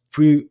oils,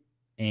 fruit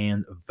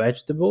and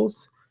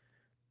vegetables.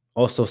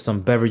 Also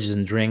some beverages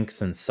and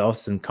drinks and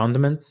sauces and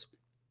condiments.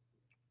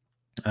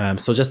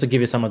 So just to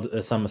give you some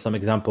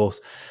examples,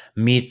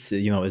 meats,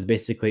 is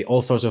basically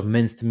all sorts of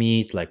minced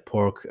meat like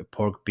pork,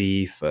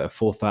 beef,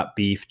 full fat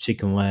beef,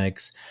 chicken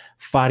legs,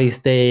 fatty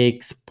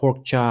steaks,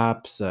 pork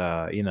chops,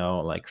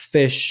 like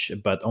fish,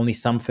 but only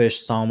some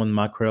fish, salmon,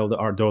 mackerel.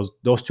 Are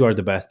those two are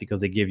the best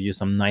because they give you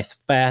some nice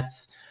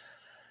fats.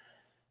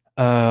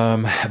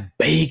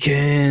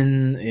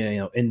 Bacon,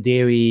 in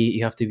dairy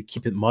you have to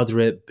keep it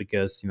moderate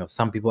because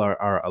some people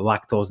are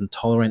lactose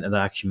intolerant, and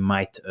that actually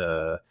might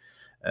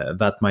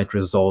that might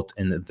result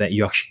in that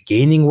you're actually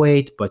gaining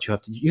weight, but you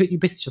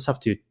basically just have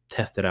to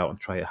test it out and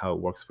try how it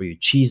works for you.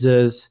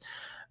 Cheeses,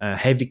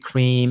 heavy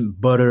cream,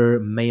 butter,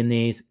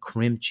 mayonnaise,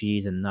 cream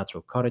cheese, and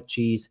natural cottage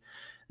cheese,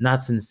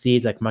 nuts and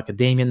seeds like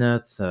macadamia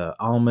nuts,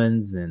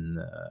 almonds, and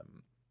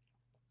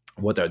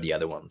what are the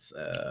other ones?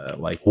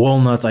 Like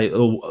walnuts.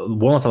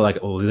 Walnuts are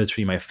like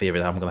literally my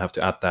favorite. I'm gonna have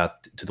to add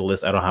that to the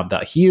list. I don't have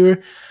that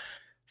here.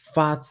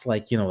 Fats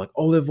like like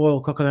olive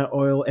oil, coconut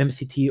oil,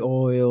 MCT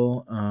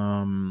oil,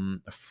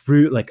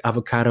 fruit like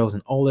avocados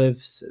and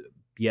olives.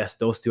 Yes,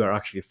 those two are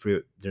actually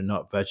fruit. They're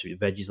not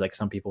veggies like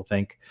some people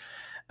think.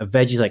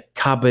 Veggies like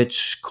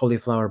cabbage,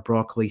 cauliflower,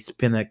 broccoli,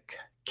 spinach,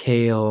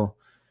 kale,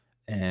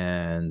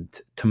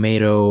 and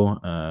tomato,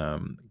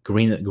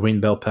 green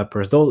bell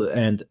peppers, those,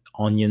 and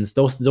onions.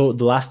 Those the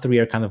last three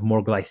are kind of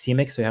more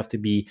glycemic, so you have to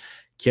be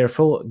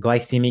careful.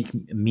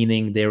 Glycemic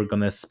meaning they're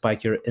gonna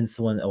spike your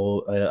insulin,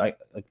 or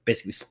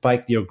basically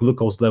spike your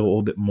glucose level a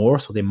little bit more.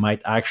 So they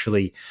might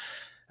actually,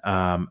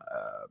 um,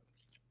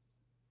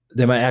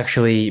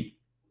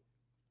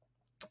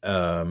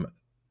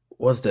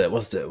 what's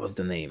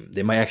the name?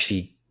 They might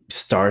actually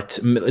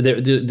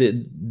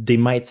they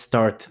might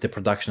start the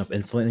production of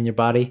insulin in your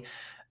body.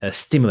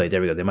 Stimulate.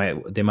 There we go.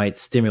 They might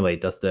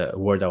stimulate. That's the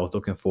word I was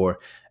looking for.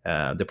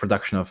 The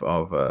production of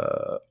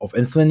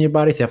insulin in your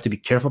body. So you have to be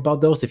careful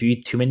about those. If you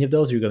eat too many of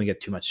those, you're going to get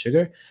too much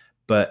sugar.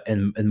 But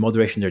in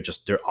moderation,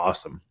 they're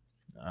awesome.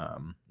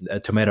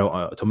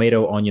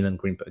 Tomato, onion, and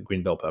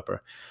green bell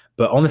pepper.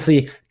 But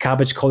honestly,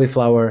 cabbage,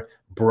 cauliflower,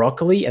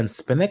 broccoli, and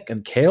spinach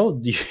and kale,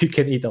 you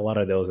can eat a lot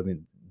of those. I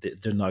mean,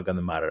 they're not going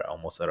to matter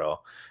almost at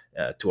all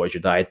towards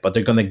your diet, but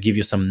they're going to give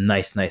you some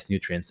nice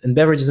nutrients. And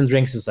beverages and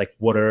drinks is like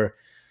water.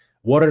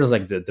 Water is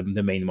like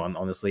the main one.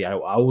 Honestly,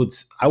 I would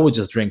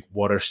just drink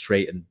water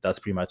straight, and that's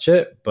pretty much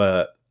it.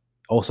 But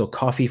also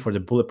coffee for the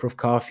bulletproof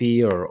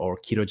coffee or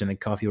ketogenic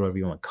coffee, whatever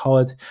you want to call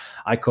it.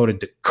 I call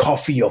it the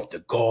coffee of the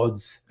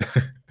gods.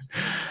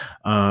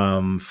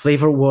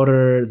 Flavor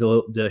water,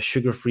 the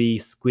sugar-free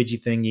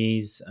squidgy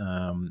thingies,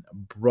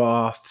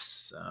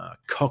 broths,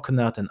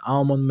 coconut and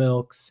almond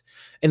milks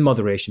in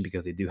moderation,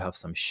 because they do have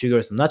some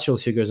natural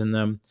sugars in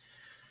them.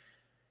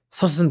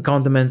 Sauces and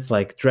condiments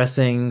like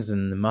dressings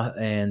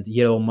and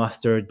yellow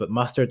mustard, but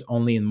mustard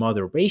only in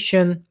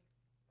moderation.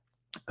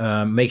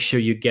 Make sure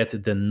you get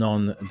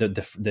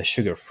the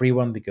sugar-free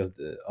one, because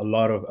a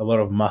lot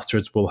of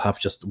mustards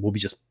will be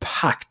just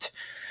packed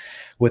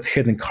with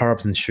hidden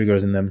carbs and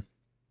sugars in them.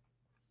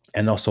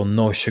 And also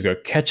no sugar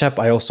ketchup.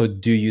 I also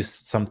do use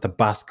some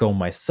Tabasco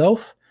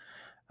myself.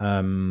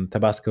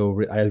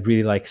 Tabasco, I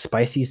really like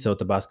spicy, so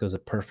Tabasco is a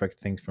perfect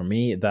thing for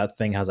me. That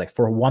thing has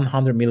for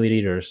 100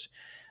 milliliters,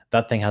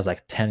 that thing has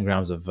 10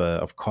 grams of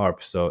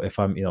carbs. So if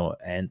I'm,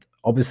 and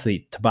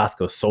obviously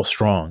Tabasco is so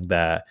strong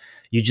that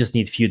you just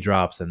need few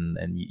drops, and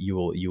you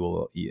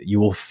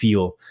will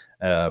feel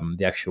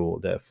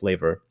the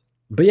flavor.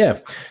 But yeah,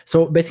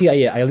 so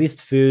basically, I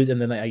list food, and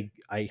then I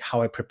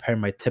how I prepare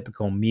my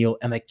typical meal,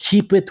 and I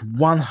keep it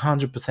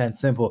 100%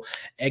 simple.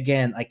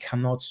 Again, I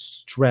cannot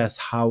stress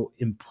how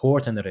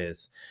important it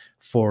is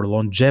for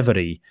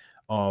longevity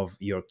of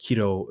your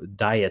keto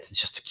diet,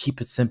 just to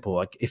keep it simple.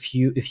 Like if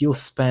you'll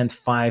spend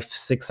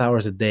 5-6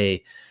 hours a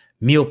day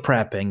meal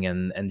prepping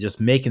and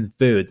just making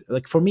food,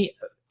 like for me,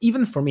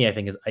 I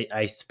think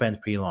I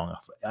spend pretty long.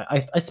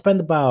 I spend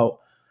about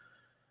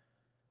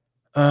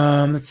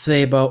let's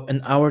say about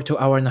an hour to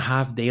hour and a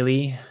half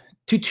daily,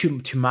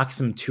 to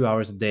maximum 2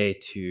 hours a day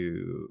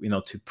to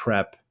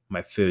prep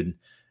my food.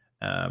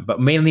 But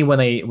mainly when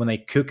I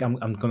cook,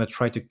 I'm gonna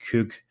try to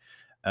cook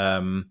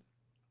in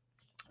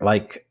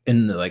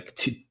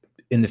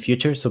the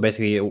future. So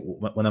basically,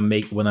 when I'm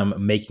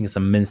making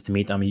some minced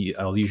meat,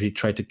 I'll usually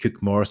try to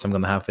cook more, so I'm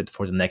gonna have it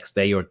for the next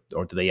day or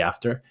the day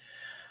after.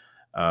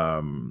 I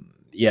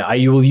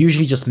will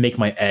usually just make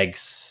my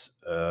eggs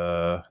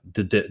the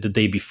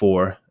day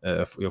before,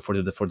 for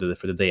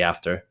the day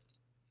after.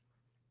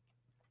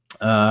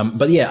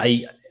 But yeah,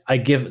 I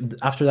give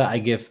after that I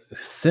give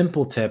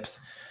simple tips.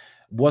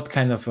 What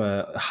kind of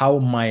how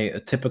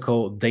my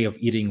typical day of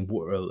eating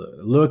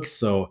looks.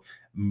 So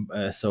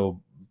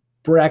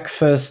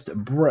breakfast,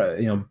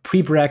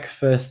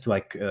 pre-breakfast,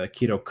 like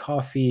keto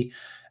coffee,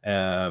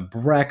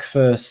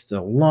 breakfast,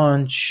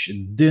 lunch,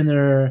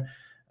 dinner,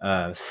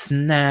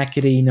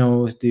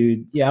 snackadinos,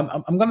 dude. Yeah,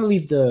 I'm gonna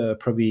leave the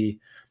probably.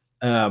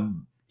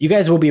 You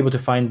guys will be able to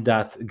find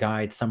that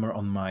guide somewhere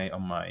on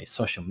my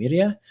social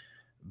media,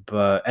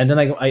 and then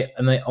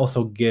I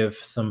also give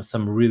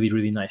some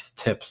really nice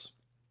tips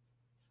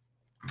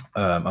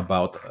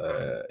about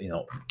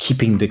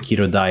keeping the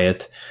keto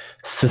diet,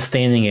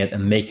 sustaining it,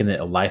 and making it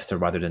a lifestyle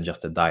rather than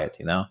just a diet.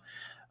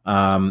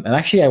 And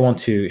actually, I want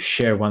to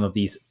share one of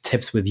these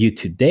tips with you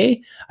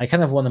today. I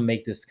kind of want to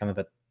make this kind of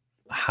a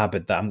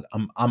habit that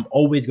I'm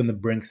always going to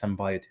bring some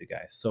value to you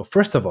guys. So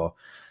first of all,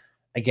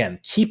 again,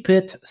 keep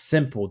it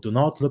simple. Do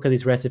not look at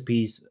these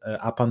recipes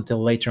up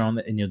until later on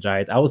in your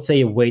diet. I would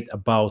say wait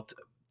about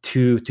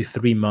 2 to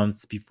 3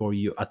 months before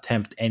you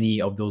attempt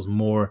any of those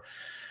more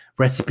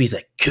recipes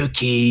like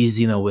cookies,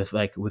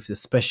 with the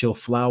special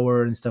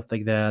flour and stuff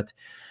like that.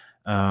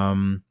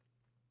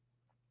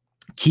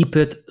 Keep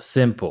it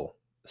simple.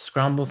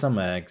 Scramble some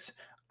eggs,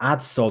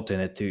 add salt in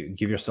it to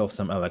give yourself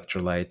some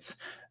electrolytes.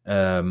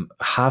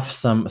 Have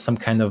some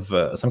kind of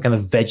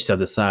veg at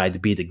the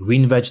side, be it a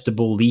green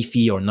vegetable,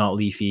 leafy or not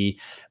leafy,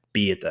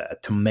 be it a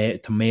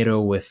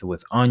tomato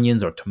with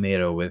onions or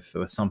tomato with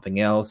something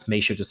else.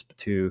 Make sure just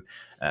to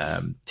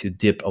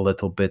dip a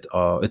little bit,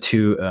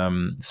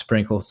 to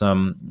sprinkle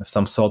some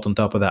salt on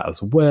top of that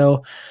as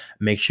well.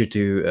 Make sure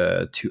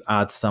to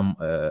add some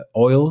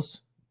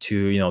oils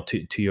to your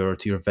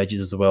veggies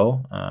as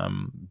well,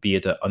 be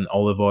it an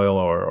olive oil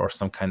or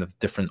some kind of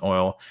different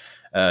oil,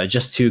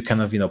 just to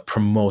kind of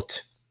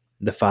promote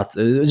the fats,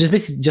 just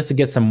basically just to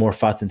get some more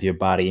fats into your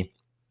body.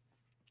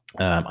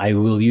 I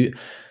will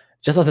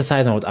just as a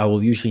side note, I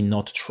will usually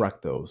not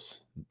track those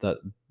that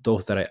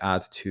I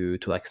add to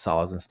like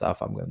salads and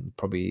stuff.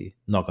 Probably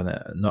not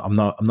gonna. No, I'm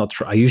not.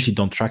 I usually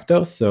don't track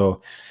those,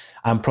 so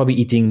I'm probably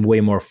eating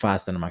way more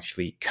fats than I'm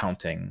actually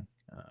counting.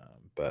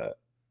 But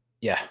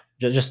yeah,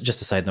 just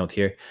a side note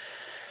here.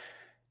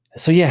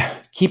 So yeah,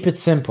 keep it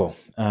simple,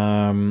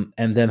 and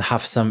then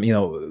have some,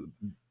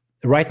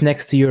 right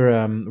next to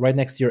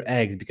your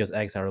eggs, because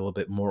eggs are a little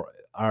bit more,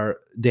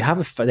 they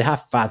have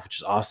fat, which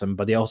is awesome,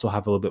 but they also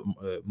have a little bit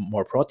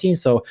more protein.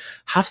 So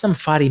have some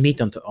fatty meat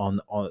on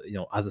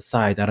as a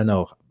side. I don't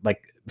know,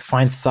 like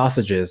find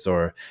sausages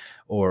or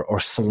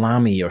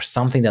salami or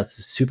something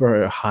that's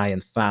super high in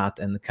fat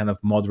and kind of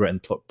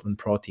moderate in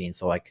protein.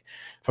 So like,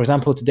 for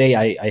example, today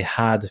I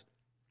had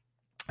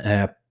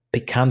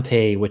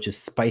picante, which is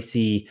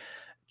spicy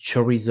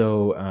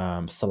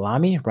chorizo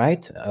salami,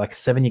 right? Like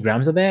 70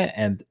 grams of that,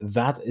 and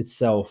that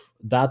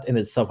in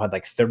itself had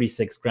like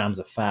 36 grams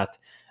of fat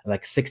and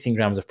like 16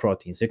 grams of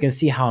protein. So you can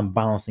see how I'm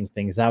balancing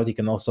things out. You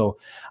can also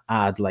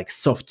add like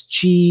soft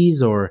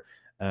cheese or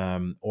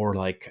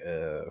like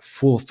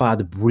full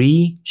fat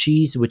brie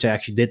cheese, which I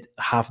actually did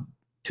have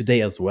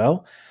today as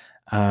well,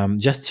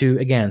 just to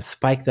again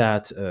spike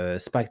that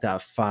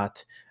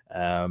fat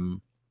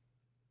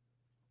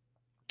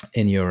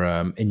in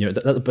your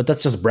but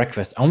that's just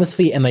breakfast,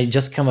 honestly. And I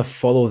just kind of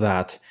follow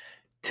that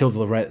till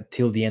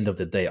the end of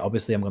the day.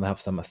 Obviously I'm gonna have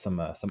some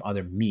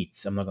other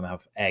meats. I'm not gonna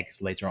have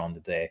eggs later on the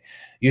day.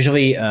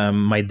 Usually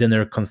my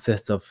dinner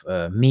consists of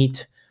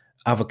meat,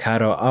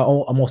 avocado. I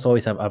almost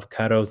always have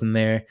avocados in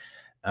there,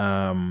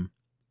 some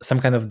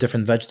kind of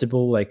different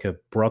vegetable like a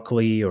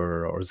broccoli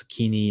or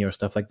zucchini or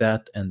stuff like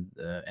that, and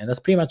that's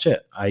pretty much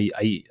it.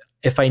 I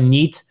if I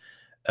need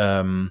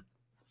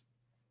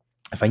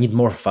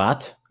more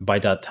fat by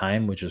that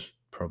time, which is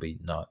probably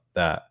not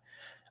that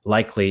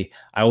likely,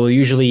 I will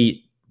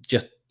usually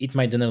just eat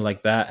my dinner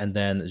like that and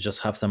then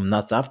just have some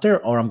nuts after,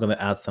 or I'm going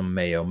to add some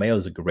mayo. Mayo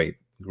is a great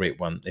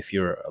one if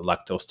you're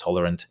lactose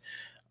tolerant,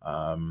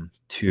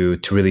 to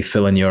really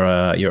fill in your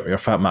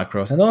fat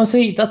macros. And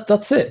honestly,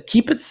 that's it.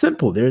 Keep it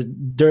simple.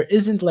 There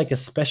isn't like a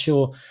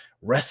special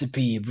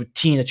recipe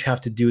routine that you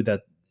have to do.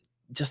 That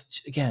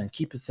just, again,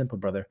 keep it simple,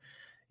 brother.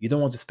 You don't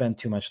want to spend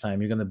too much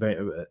time. You're going to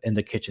burn in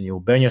the kitchen.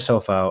 You'll burn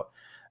yourself out,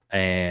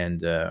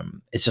 and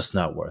it's just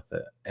not worth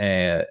it.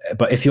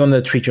 But if you want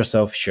to treat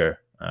yourself,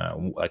 sure.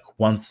 Like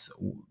once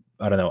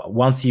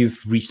you've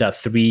reached that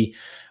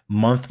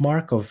 3-month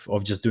mark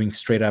of just doing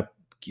straight up,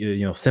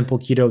 simple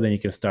keto, then you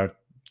can start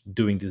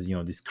doing this,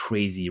 these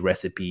crazy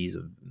recipes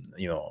of,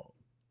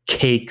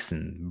 cakes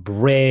and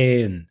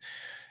bread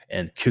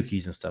and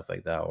cookies and stuff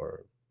like that.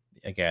 Or,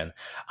 again,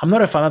 I'm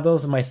not a fan of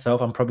those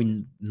myself. I'm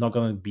probably not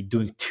going to be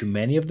doing too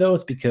many of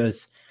those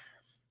because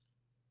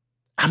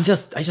I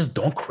just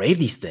don't crave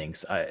these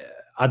things.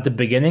 At the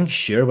beginning,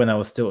 sure, when I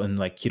was still in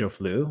like keto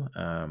flu,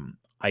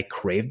 I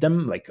craved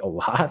them like a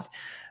lot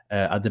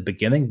at the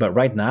beginning. But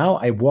right now,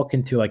 I walk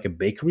into like a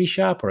bakery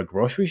shop or a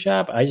grocery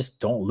shop, I just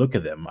don't look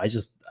at them. I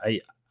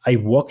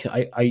walk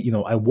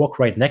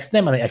right next to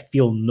them, and I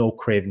feel no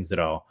cravings at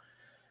all.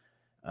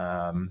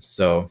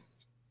 So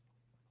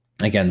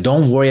again,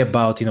 don't worry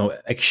about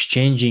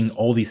exchanging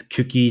all these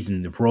cookies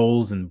and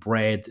rolls and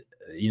bread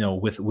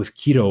with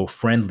keto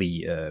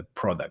friendly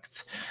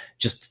products.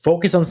 Just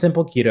focus on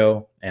simple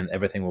keto and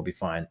everything will be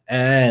fine.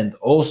 And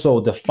also,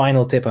 the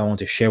final tip I want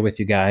to share with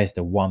you guys,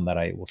 the one that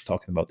I was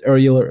talking about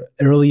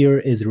earlier,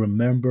 is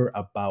remember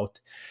about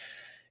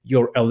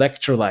your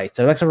electrolytes.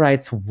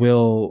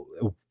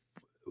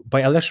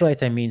 By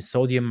electrolytes I mean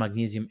sodium,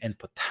 magnesium, and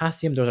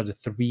potassium. Those are the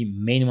 3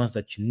 main ones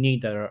that you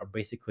need, that are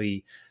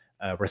basically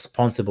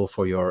responsible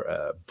for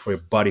your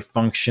body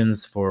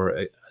functions,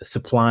 for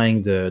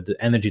supplying the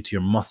energy to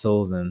your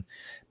muscles. And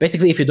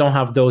basically, if you don't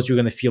have those, you're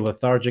going to feel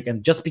lethargic.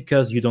 And just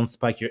because you don't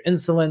spike your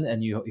insulin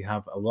and you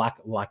have a lack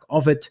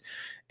of it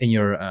in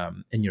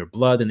your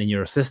blood and in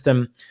your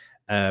system,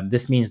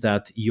 this means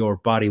that your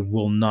body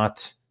will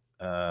not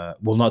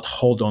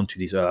hold on to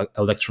these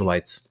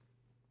electrolytes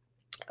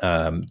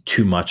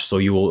too much. So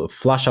you will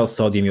flush out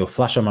sodium, you'll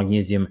flush out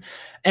magnesium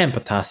and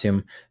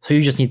potassium. So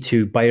you just need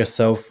to, by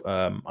yourself,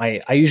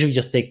 I usually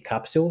just take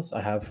capsules.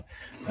 I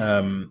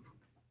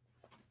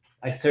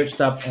searched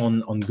up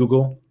on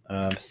Google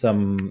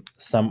some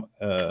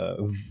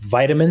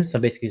vitamins, so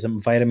basically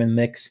some vitamin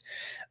mix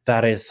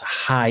that is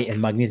high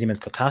in magnesium and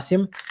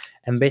potassium.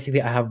 And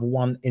basically, I have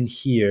one in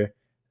here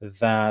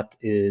that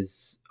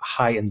is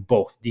high in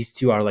both. These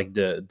two are like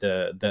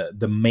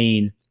the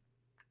main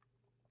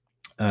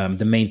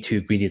two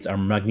ingredients are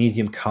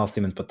magnesium,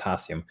 calcium, and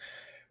potassium,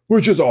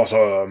 which is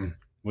awesome.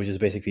 Which is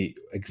basically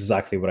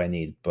exactly what I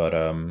need. But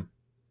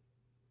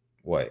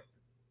wait.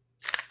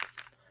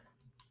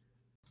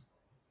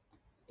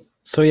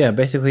 So yeah,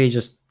 basically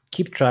just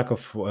keep track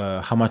of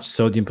how much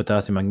sodium,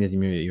 potassium,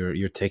 magnesium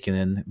you're taking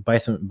in. Buy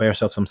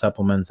yourself some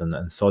supplements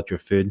and salt your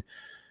food.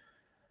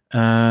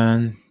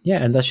 And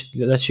yeah, and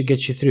that should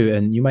get you through.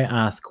 And you might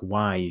ask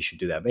why you should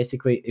do that.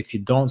 Basically, if you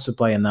don't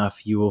supply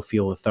enough, you will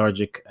feel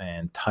lethargic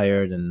and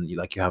tired, and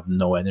like you have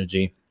no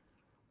energy.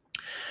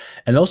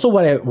 And also,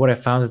 what I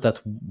found is that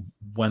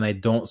when I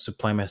don't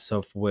supply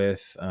myself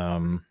with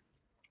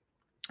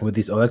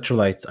these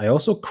electrolytes, I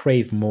also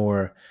crave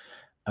more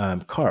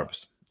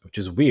carbs, which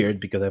is weird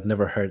because I've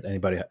never heard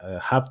anybody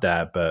have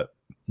that, but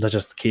that's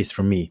just the case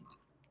for me.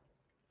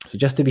 So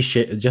just to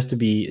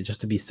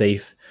be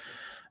safe,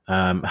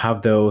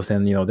 have those,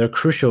 and they're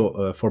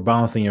crucial for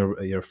balancing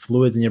your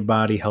fluids in your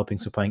body, helping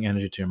supplying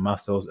energy to your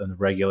muscles, and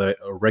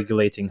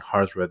regulating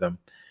heart rhythm.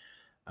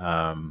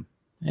 And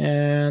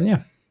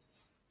yeah,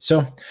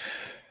 so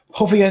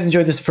hope you guys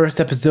enjoyed this first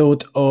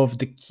episode of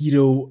the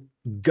Keto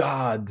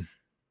God.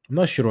 I'm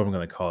not sure what I'm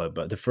going to call it,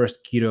 but the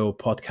first keto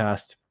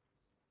podcast.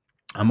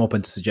 I'm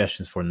open to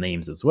suggestions for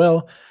names as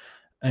well.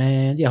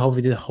 And yeah,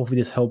 hopefully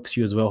this helps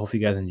you as well. Hope you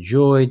guys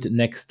enjoyed.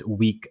 Next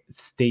week,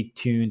 stay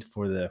tuned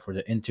for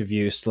the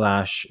interview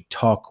 /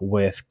 talk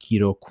with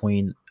Keto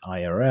Queen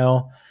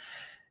IRL.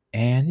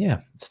 And yeah,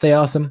 stay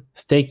awesome,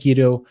 stay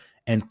keto,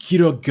 and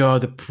Keto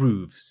God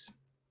approves.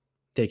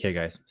 Take care,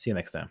 guys. See you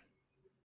next time.